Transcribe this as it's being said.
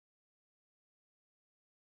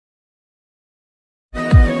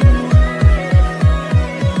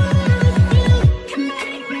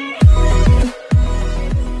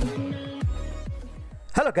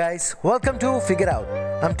Hello guys, welcome to Figure Out.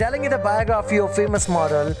 I'm telling you the biography of famous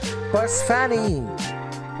model Persephanii,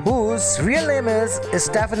 whose real name is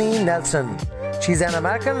Stephanie Nelson. She's an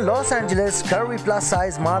American Los Angeles curvy plus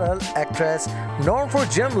size model actress known for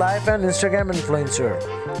gym life and Instagram influencer.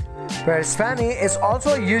 Persephanii is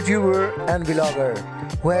also a YouTuber and vlogger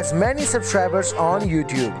who has many subscribers on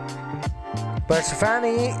YouTube.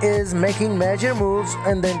 Persephanii is making major moves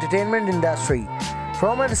in the entertainment industry.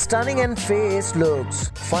 From her stunning and face looks,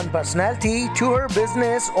 fun personality to her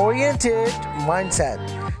business-oriented mindset,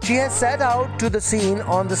 she has set out to the scene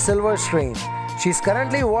on the silver screen. She is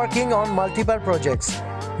currently working on multiple projects.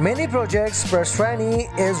 Many projects Persephanii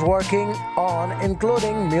is working on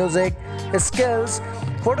including music, skills,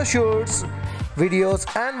 photo shoots, videos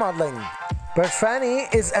and modeling.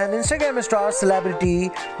 Persephanii is an Instagram star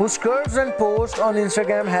celebrity whose curves and posts on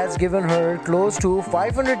Instagram has given her close to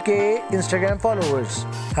 500k Instagram followers.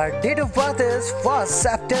 Her date of birth is 1st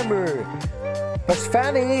September.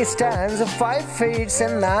 Persephanii stands 5 feet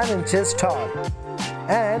and 9 inches tall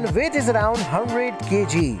and weight is around 100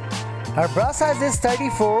 kg. Her bra size is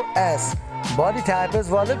 34S. Body type is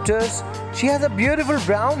voluptuous. She has a beautiful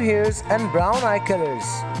brown hairs and brown eye colors.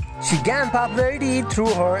 She gained popularity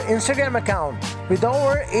through her Instagram account with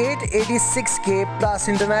over 886k plus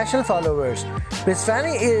international followers.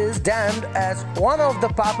 Persephanii is deemed as one of the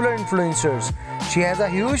popular influencers. She has a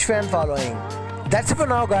huge fan following. That's it for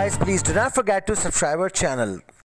now guys. Please do not forget to subscribe our channel.